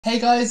Hey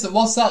guys,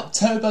 what's up?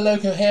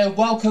 Toboloco here.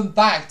 Welcome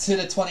back to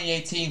the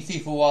 2018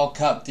 FIFA World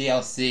Cup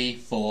DLC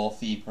for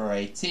FIFA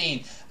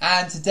 18.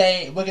 And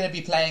today we're going to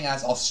be playing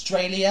as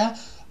Australia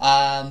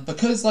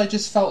because I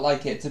just felt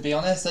like it, to be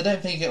honest. I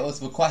don't think it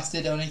was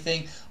requested or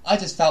anything. I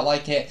just felt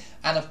like it.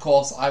 And of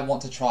course, I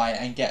want to try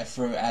and get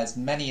through as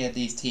many of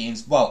these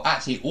teams, well,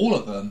 actually all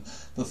of them,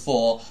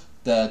 before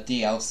the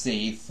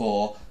DLC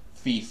for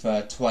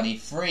FIFA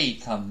 23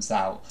 comes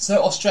out.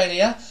 So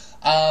Australia.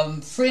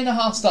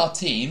 3.5 star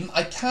team.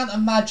 I can't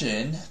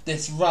imagine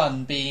this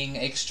run being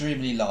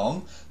extremely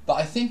long, but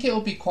I think it will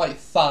be quite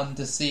fun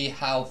to see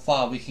how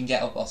far we can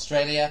get of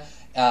Australia.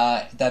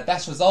 Their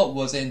best result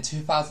was in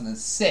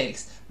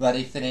 2006, where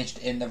they finished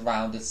in the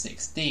round of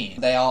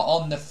 16. They are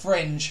on the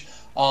fringe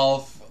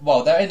of,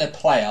 well, they're in a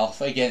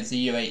playoff against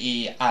the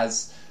UAE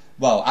as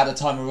well. At the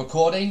time of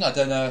recording, I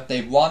don't know if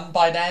they've won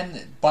by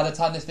then, by the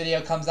time this video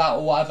comes out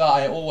or whatever.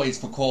 I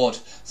always record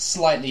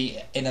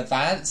slightly in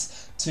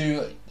advance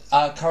to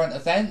current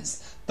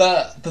events,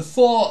 but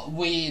before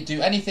we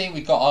do anything,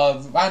 we've got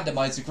to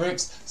randomise the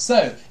groups.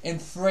 So in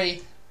 3,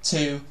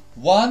 2,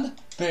 1,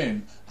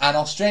 boom. And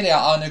Australia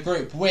are in a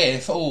group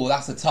with, oh,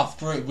 that's a tough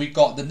group. We've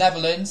got the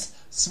Netherlands,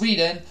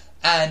 Sweden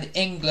and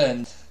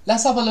England.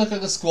 Let's have a look at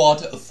the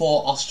squad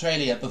for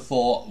Australia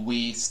before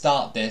we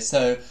start this.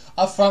 So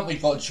up front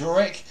we've got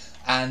Juric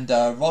and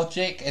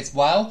Rogic as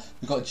well.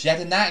 We've got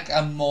Jedinak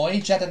and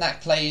Moy.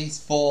 Jedinak plays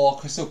for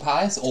Crystal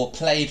Palace, or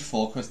played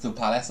for Crystal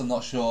Palace. I'm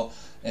not sure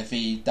if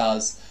he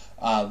does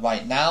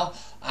right now.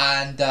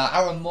 And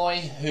Aaron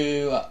Moy,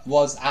 who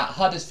was at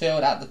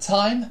Huddersfield at the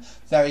time.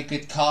 Very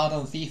good card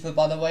on FIFA,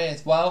 by the way,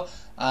 as well.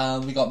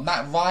 We got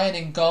Matt Ryan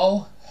in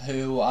goal,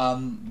 who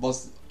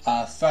was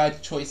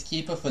third choice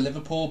keeper for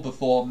Liverpool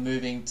before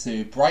moving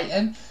to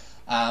Brighton.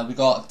 We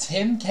got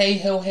Tim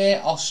Cahill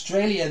here,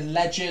 Australian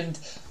legend.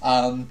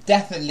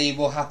 Definitely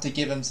will have to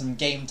give him some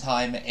game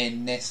time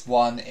in this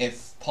one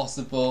if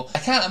possible. I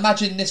can't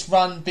imagine this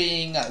run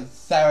being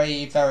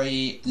very,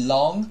 very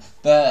long,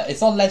 but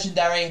it's on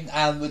Legendary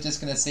and we're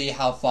just going to see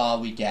how far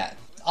we get.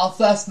 Our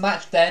first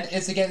match then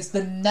is against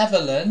the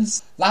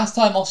Netherlands. Last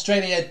time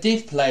Australia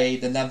did play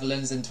the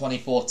Netherlands in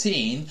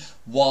 2014,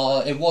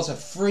 well, it was a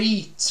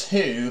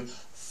 3-2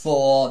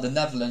 for the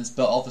Netherlands,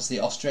 but obviously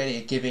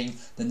Australia giving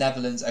the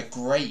Netherlands a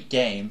great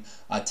game.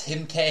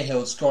 Tim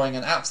Cahill scoring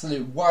an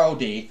absolute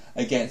worldie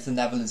against the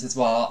Netherlands as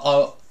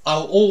well.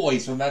 I'll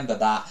always remember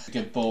that.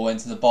 Good ball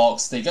into the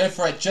box. They go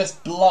for it,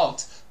 just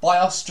blocked by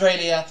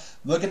Australia.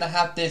 We're going to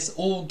have this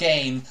all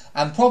game,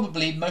 and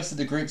probably most of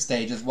the group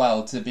stage as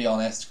well, to be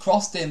honest.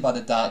 Crossed in by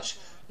the Dutch.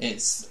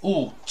 It's,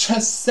 oh,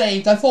 just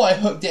saved. I thought I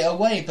hooked it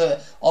away,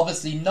 but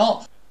obviously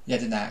not.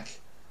 Jedinak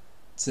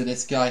to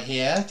this guy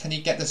here. Can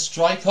he get the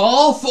strike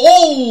off?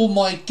 Oh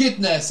my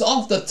goodness,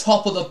 off the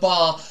top of the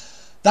bar.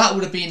 That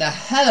would have been a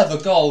hell of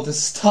a goal to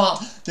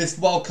start this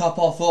World Cup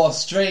off for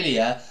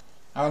Australia.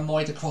 Aaron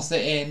Moy to cross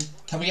it in.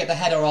 Can we get the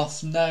header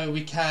off? No,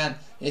 we can't.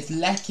 It's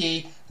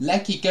Lecky.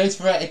 Lecky goes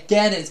for it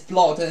again. It's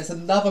blocked, and it's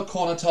another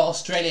corner to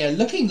Australia.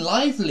 Looking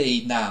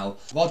lively now.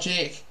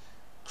 Rogic,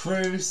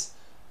 Cruz,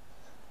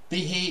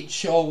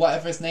 Beach, or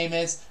whatever his name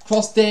is.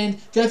 Crossed in.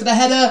 Go for the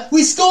header.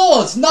 We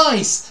scored!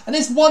 Nice! And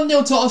it's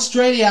 1-0 to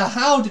Australia.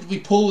 How did we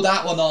pull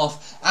that one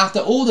off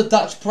after all the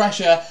Dutch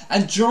pressure?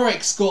 And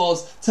Juric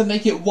scores to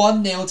make it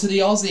 1-0 to the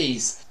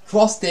Aussies.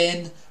 Crossed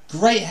in.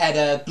 Great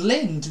header.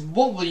 Blind,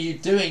 what were you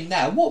doing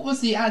there? What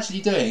was he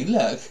actually doing?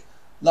 Look.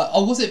 Like,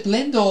 oh, was it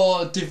Blind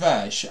or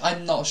Duverge?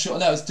 I'm not sure.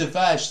 No, it's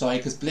Duverge, sorry,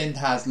 because Blind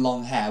has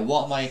long hair.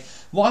 What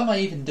am I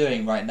even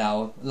doing right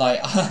now?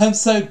 Like, I'm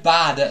so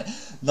bad at,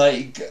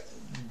 like,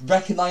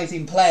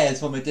 recognising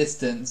players from a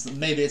distance.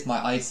 Maybe it's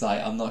my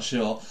eyesight, I'm not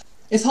sure.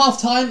 It's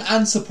half time,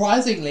 and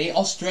surprisingly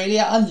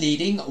Australia are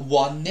leading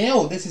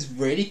 1-0. This is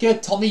really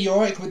good. Tommy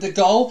Juric with the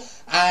goal,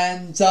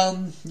 and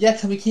yeah,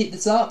 can we keep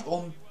this up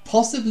or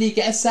possibly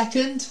get a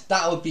second?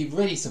 That would be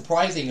really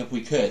surprising if we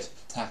could.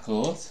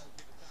 Tackled.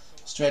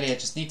 Australia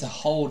just need to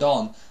hold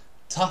on.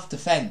 Tough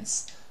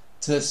defence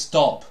to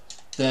stop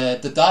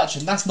the Dutch,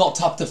 and that's not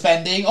tough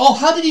defending. Oh,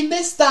 how did he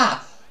miss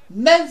that?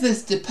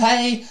 Memphis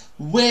Depay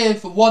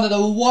with one of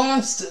the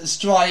worst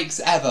strikes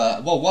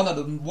ever. Well, one of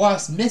the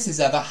worst misses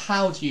ever.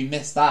 How do you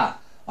miss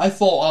that? I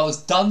thought I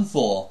was done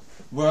for.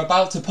 We're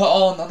about to put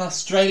on an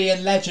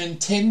Australian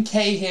legend. Tim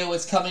Cahill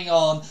is coming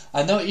on.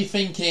 I know what you're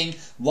thinking.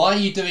 Why are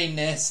you doing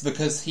this?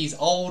 Because he's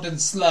old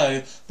and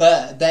slow,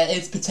 but there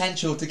is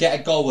potential to get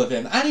a goal with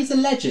him. And he's a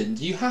legend.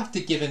 You have to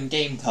give him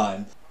game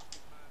time.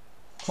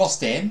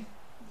 Crossed in.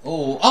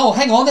 Oh,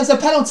 hang on. There's a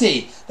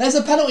penalty. There's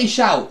a penalty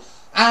shout.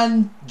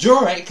 And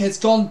Juric has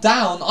gone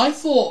down. I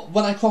thought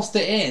when I crossed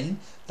it in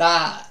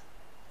that,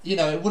 you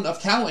know, it wouldn't have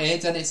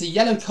counted. And it's a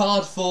yellow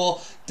card for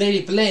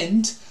Daley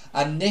Blind.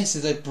 And this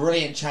is a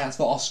brilliant chance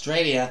for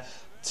Australia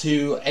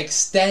to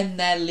extend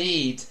their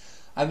lead.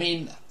 I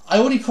mean, I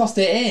already crossed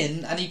it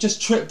in and he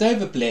just tripped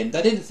over Blind.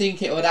 I didn't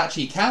think it would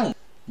actually count.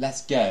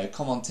 Let's go.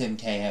 Come on, Tim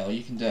Cahill.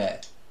 You can do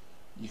it.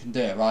 You can do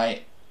it,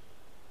 right?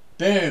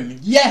 Boom.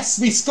 Yes,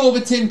 we scored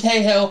with Tim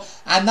Cahill,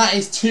 and that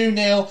is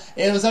 2-0.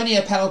 It was only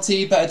a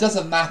penalty, but it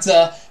doesn't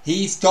matter.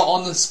 He's got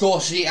on the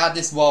score sheet at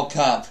this World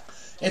Cup.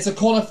 It's a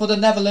corner for the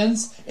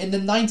Netherlands. In the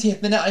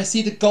 90th minute, I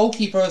see the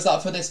goalkeeper is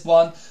up for this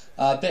one.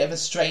 A bit of a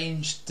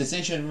strange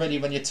decision, really,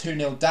 when you're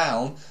 2-0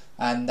 down.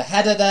 And the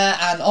header there,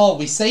 and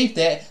we saved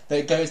it, but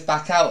it goes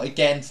back out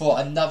again for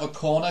another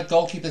corner.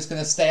 Goalkeeper's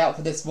going to stay out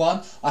for this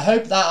one. I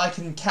hope that I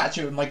can catch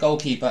it with my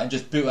goalkeeper and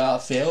just boot it out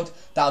of field.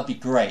 That would be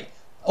great.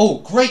 Oh,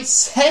 great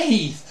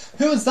save!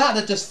 Who was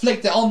that just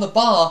flicked it on the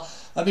bar?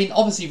 I mean,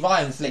 obviously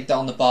Ryan flicked it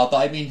on the bar, but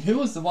I mean, who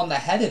was the one that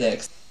headed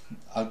it?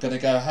 I'm going to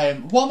go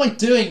home. What am I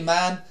doing,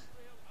 man?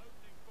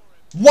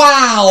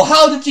 Wow!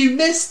 How did you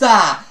miss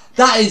that?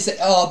 That is,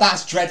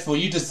 that's dreadful.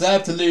 You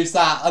deserve to lose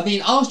that. I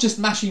mean, I was just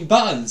mashing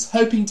buttons,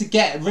 hoping to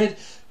get rid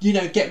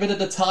of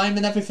the time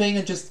and everything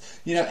and just,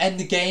 end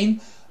the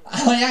game.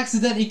 I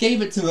accidentally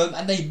gave it to them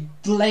and they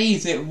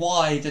blazed it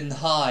wide and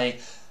high.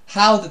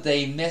 How did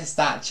they miss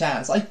that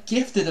chance? I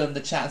gifted them the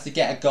chance to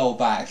get a goal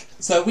back.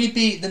 So we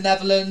beat the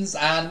Netherlands,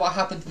 and what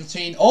happened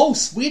between...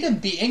 Sweden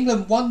beat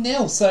England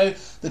 1-0. So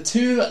the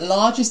two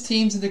largest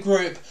teams in the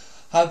group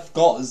have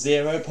got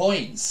 0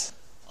 points.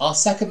 Our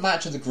second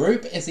match of the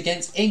group is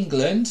against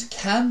England.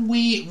 Can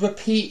we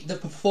repeat the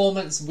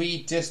performance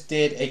we just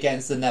did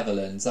against the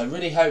Netherlands? I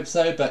really hope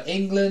so, but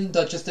England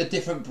are just a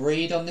different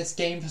breed on this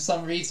game for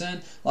some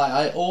reason. Like,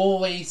 I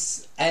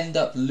always end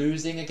up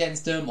losing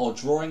against them or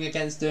drawing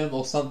against them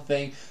or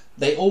something.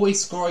 They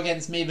always score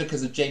against me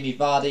because of Jamie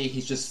Vardy.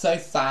 He's just so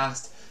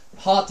fast,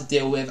 hard to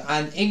deal with,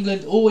 and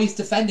England always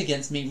defend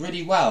against me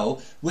really well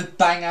with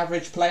bang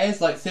average players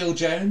like Phil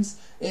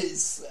Jones.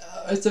 It's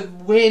a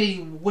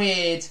really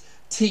weird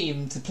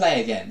team to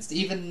play against,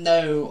 even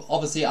though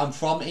obviously I'm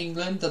from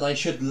England and I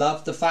should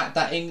love the fact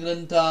that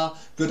England are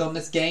good on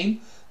this game,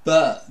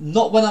 but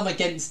not when I'm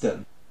against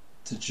them.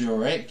 To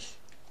Jurek,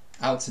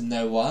 out to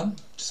no one.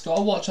 Just got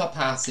to watch our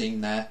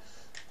passing there.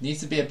 Needs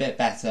to be a bit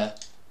better.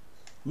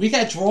 We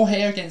get a draw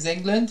here against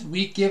England.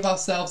 We give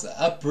ourselves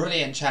a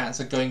brilliant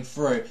chance of going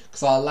through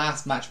because our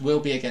last match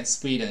will be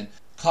against Sweden.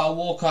 Kyle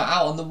Walker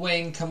out on the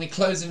wing. Can we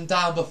close him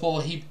down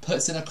before he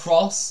puts in a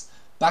cross?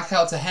 Back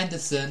out to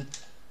Henderson.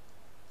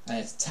 And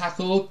it's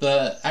tackled,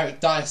 but Eric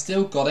Dyer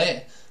still got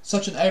it.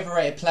 Such an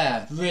overrated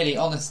player. Really,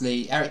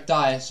 honestly, Eric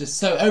Dyer is just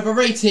so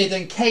overrated,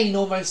 and Kane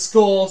almost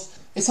scores.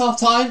 It's half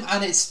time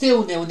and it's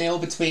still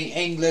 0-0 between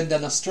England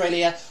and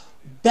Australia.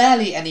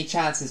 Barely any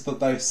chances for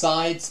both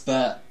sides,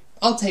 but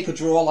I'll take a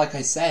draw like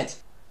I said.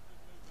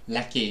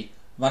 Lecky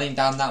running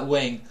down that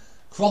wing.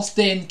 Crossed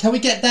in. Can we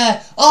get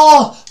there?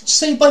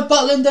 Saved by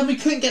Butland, and we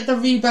couldn't get the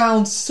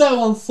rebound.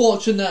 So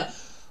unfortunate.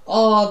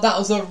 That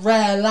was a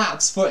rare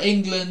lapse for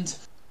England.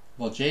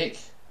 Logic.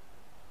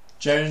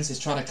 Jones is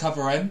trying to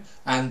cover him,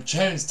 and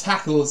Jones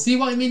tackles. See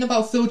what I mean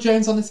about Phil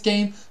Jones on this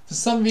game? For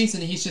some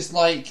reason he's just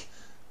like,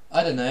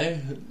 I don't know,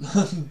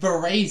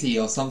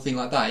 Baresi or something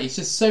like that. He's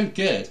just so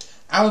good.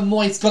 Aaron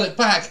Moy's got it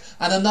back,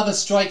 and another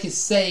strike is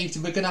saved.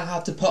 We're going to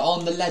have to put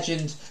on the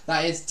legend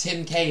that is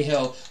Tim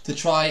Cahill to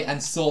try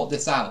and sort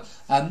this out.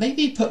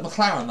 Maybe put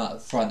McLaren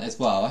up front as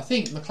well. I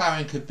think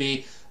McLaren could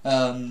be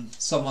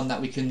someone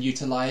that we can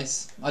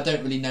utilise. I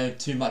don't really know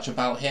too much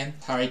about him.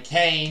 Harry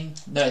Kane.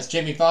 No, it's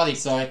Jamie Vardy,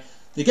 sorry.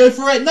 They go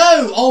for it.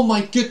 No! Oh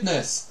my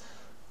goodness.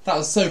 That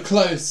was so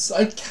close.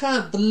 I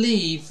can't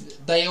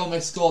believe they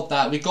almost scored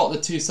that. We got the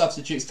two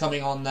substitutes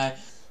coming on now.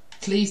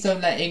 Please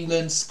don't let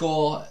England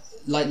score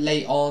like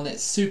late on.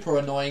 It's super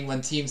annoying when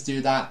teams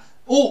do that.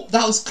 Oh,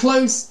 that was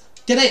close.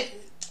 Get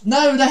it.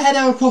 No, the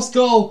header across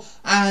goal.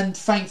 And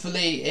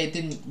thankfully it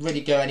didn't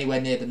really go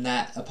anywhere near the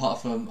net apart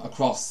from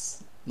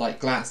across, like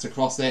glanced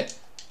across it.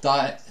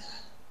 Dele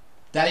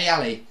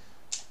Alli.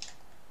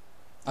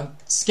 I'm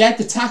scared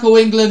to tackle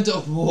England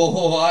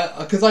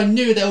because I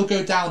knew they'll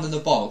go down in the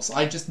box.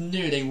 I just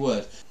knew they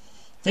would.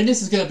 I think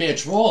this is going to be a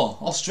draw.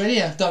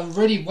 Australia have done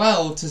really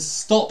well to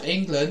stop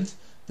England.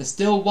 There's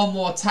still one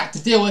more attack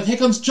to deal with. Here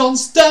comes John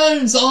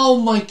Stones. Oh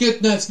my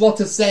goodness, what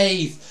a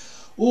save.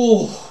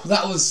 Oh,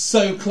 that was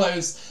so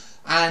close.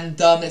 And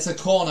it's a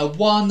corner.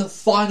 One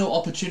final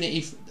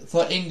opportunity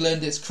for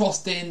England. It's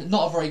crossed in.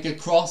 Not a very good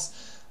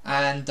cross.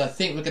 And I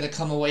think we're going to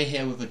come away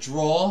here with a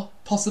draw,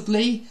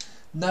 possibly.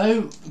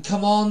 No,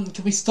 come on,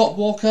 can we stop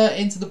Walker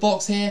into the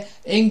box here?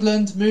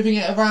 England moving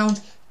it around.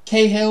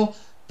 Cahill,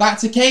 back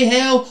to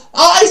Cahill.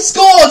 Oh, he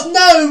scored!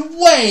 No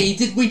way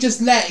did we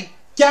just let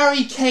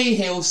Gary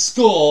Cahill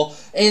score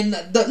in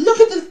the... Look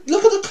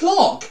at the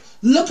clock.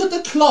 Look at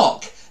the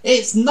clock.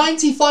 It's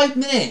 95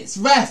 minutes.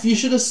 Ref, you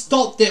should have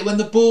stopped it when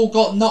the ball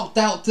got knocked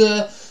out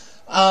to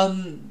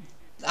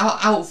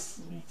out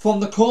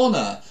from the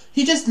corner.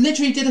 He just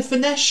literally did a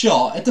finesse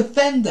shot, a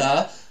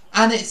defender.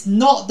 And it's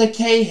not the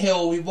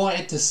Cahill we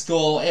wanted to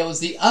score, it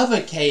was the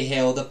other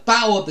Cahill. The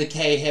battle of the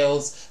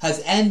Cahills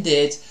has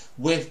ended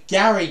with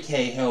Gary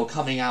Cahill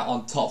coming out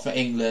on top for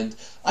England.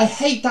 I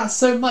hate that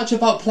so much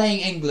about playing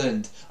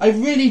England. I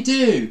really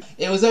do.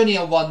 It was only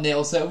a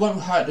 1-0, so it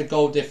won't hurt the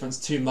goal difference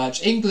too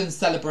much. England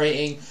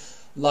celebrating.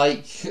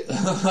 like,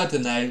 I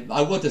don't know,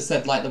 I would have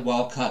said like the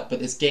World Cup, but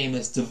this game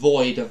is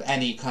devoid of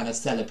any kind of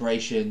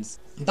celebrations.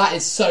 That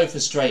is so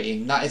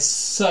frustrating, that is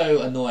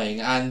so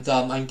annoying, and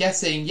I'm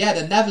guessing, yeah,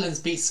 the Netherlands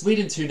beat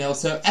Sweden 2-0,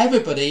 so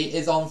everybody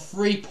is on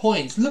 3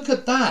 points. Look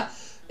at that!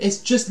 It's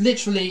just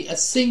literally a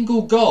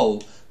single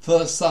goal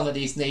for some of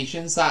these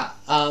nations that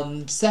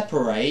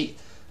separate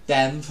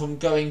them from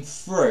going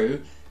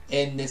through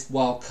in this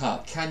World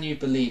Cup. Can you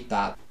believe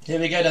that? Here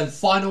we go then,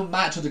 final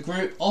match of the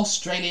group,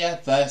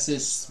 Australia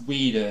versus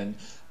Sweden.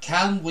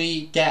 Can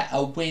we get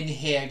a win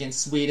here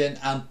against Sweden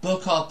and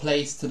book our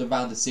place to the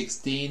round of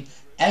 16?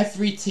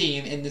 Every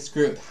team in this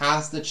group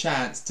has the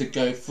chance to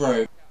go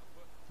through.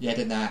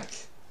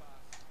 Jedinak.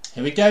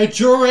 Here we go,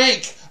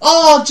 Juric!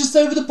 Oh, just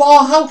over the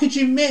bar. How could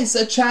you miss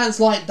a chance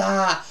like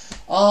that?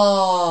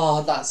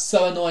 Oh, that's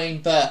so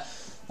annoying, but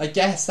I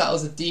guess that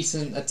was a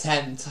decent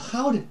attempt.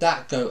 How did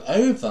that go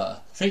over?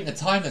 I think the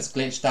timer's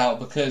glitched out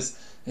because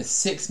there's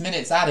 6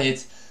 minutes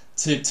added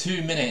to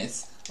 2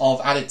 minutes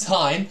of added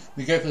time.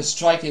 We go for the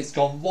strike, it's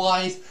gone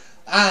wide,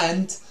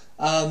 and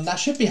that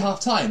should be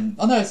half time.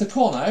 Oh no, it's a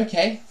corner.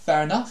 Okay,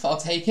 fair enough, I'll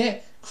take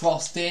it.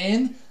 Crossed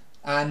in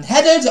and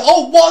headed.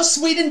 Oh, what is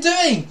Sweden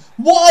doing?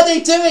 What are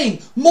they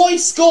doing? Moy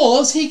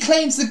scores, he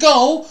claims the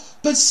goal,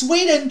 but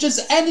Sweden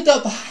just ended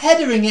up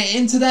headering it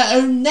into their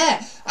own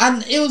net,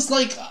 and it was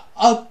like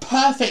a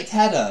perfect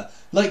header.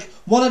 Like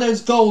one of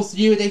those goals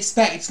you would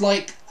expect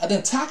like an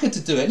attacker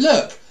to do it.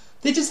 Look,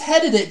 they just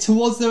headed it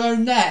towards their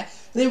own net.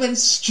 They went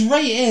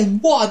straight in.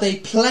 What are they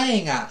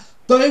playing at?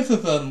 Both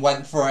of them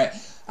went for it.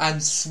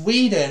 And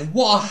Sweden,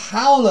 what a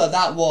howler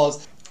that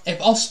was.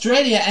 If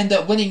Australia end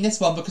up winning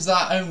this one because of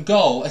our own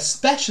goal,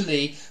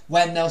 especially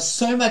when there was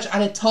so much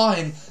added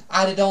time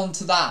added on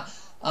to that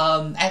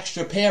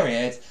extra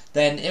period,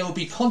 then it will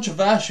be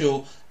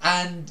controversial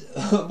and,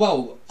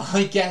 well,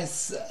 I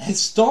guess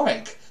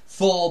historic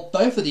for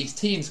both of these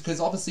teams,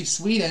 because obviously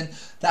Sweden,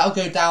 that'll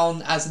go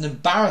down as an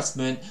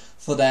embarrassment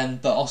for them,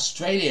 but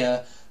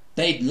Australia,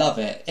 they'd love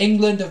it.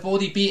 England have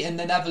already beaten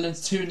the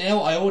Netherlands 2-0,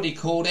 I already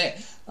called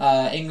it.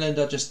 England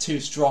are just too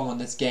strong on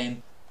this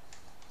game.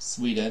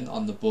 Sweden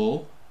on the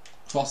ball,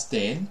 crossed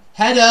in,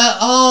 header,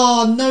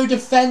 oh, no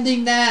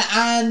defending there,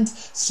 and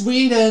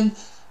Sweden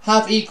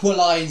have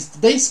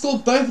equalised. They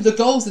scored both of the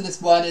goals in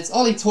this one. It's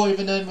Olli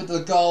Toivonen with the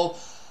goal,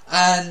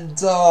 and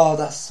oh,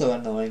 that's so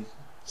annoying.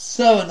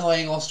 So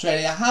annoying,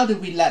 Australia. How did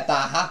we let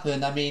that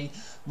happen? I mean,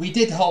 we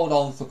did hold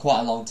on for quite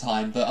a long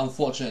time, but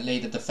unfortunately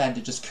the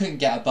defender just couldn't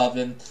get above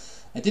him.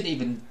 It didn't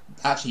even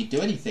actually do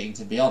anything,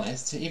 to be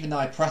honest, even though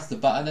I pressed the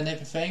button and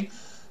everything.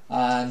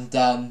 And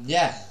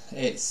yeah,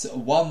 it's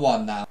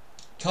 1-1 now.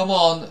 Come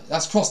on,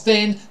 that's crossed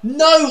in.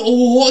 No!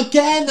 Oh,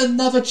 again,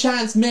 another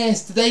chance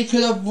missed. They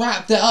could have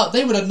wrapped it up.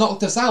 They would have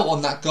knocked us out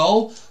on that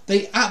goal.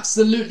 They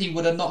absolutely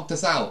would have knocked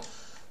us out.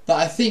 But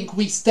I think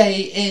we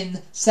stay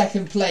in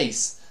second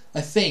place. I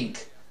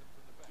think.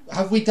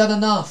 Have we done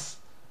enough?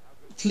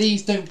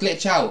 Please don't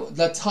glitch out.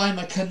 The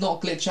timer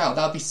cannot glitch out.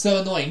 That would be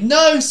so annoying.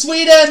 No,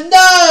 Sweden! No!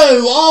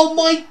 Oh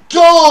my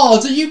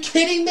god! Are you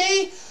kidding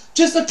me?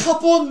 Just a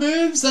couple of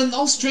moves and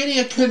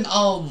Australia couldn't...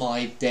 Oh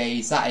my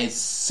days. That is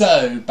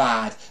so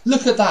bad.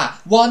 Look at that.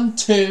 1,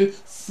 2,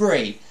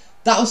 3.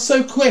 That was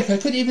so quick. I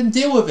couldn't even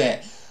deal with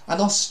it. And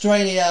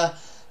Australia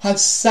have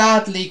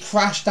sadly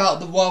crashed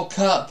out the World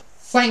Cup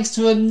thanks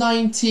to a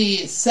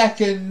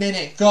 92nd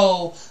minute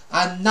goal.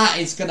 And that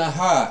is going to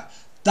hurt.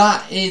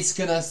 That is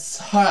going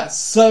to hurt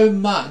so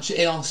much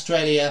in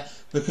Australia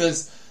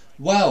because,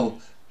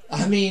 well,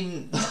 I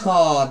mean,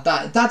 oh,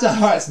 that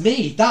hurts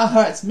me. That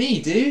hurts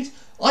me, dude.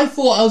 I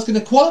thought I was going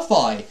to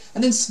qualify,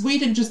 and then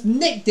Sweden just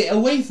nicked it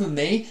away from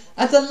me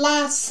at the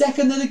last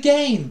second of the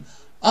game.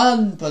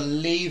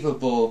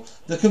 Unbelievable.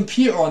 The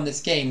computer on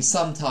this game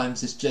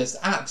sometimes is just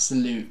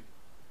absolute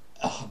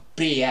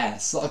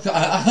BS. Like,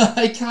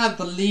 I can't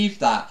believe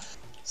that.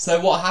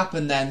 So what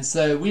happened then?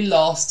 So we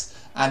lost,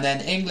 and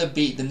then England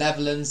beat the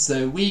Netherlands,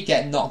 so we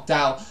get knocked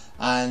out.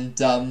 And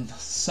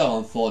so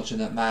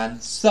unfortunate,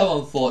 man. So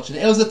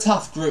unfortunate. It was a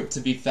tough group,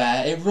 to be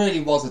fair. It really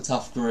was a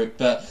tough group,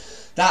 but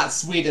that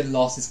Sweden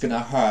loss is going to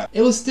hurt.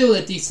 It was still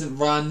a decent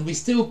run. We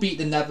still beat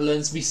the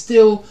Netherlands. We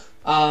still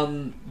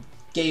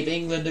gave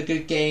England a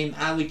good game,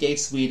 and we gave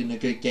Sweden a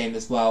good game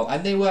as well.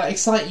 And they were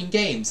exciting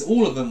games.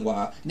 All of them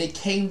were. And it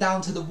came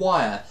down to the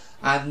wire.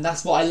 And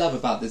that's what I love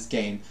about this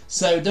game.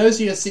 So those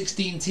are your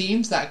 16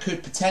 teams that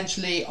could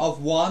potentially have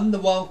won the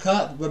World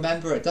Cup.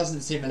 Remember, it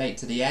doesn't simulate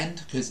to the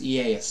end because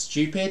EA is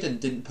stupid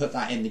and didn't put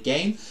that in the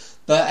game.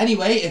 But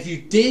anyway, if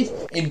you did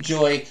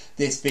enjoy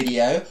this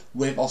video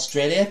with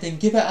Australia, then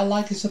give it a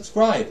like and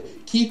subscribe.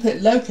 Keep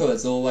it loco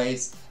as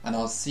always, and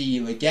I'll see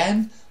you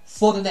again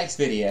for the next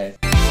video.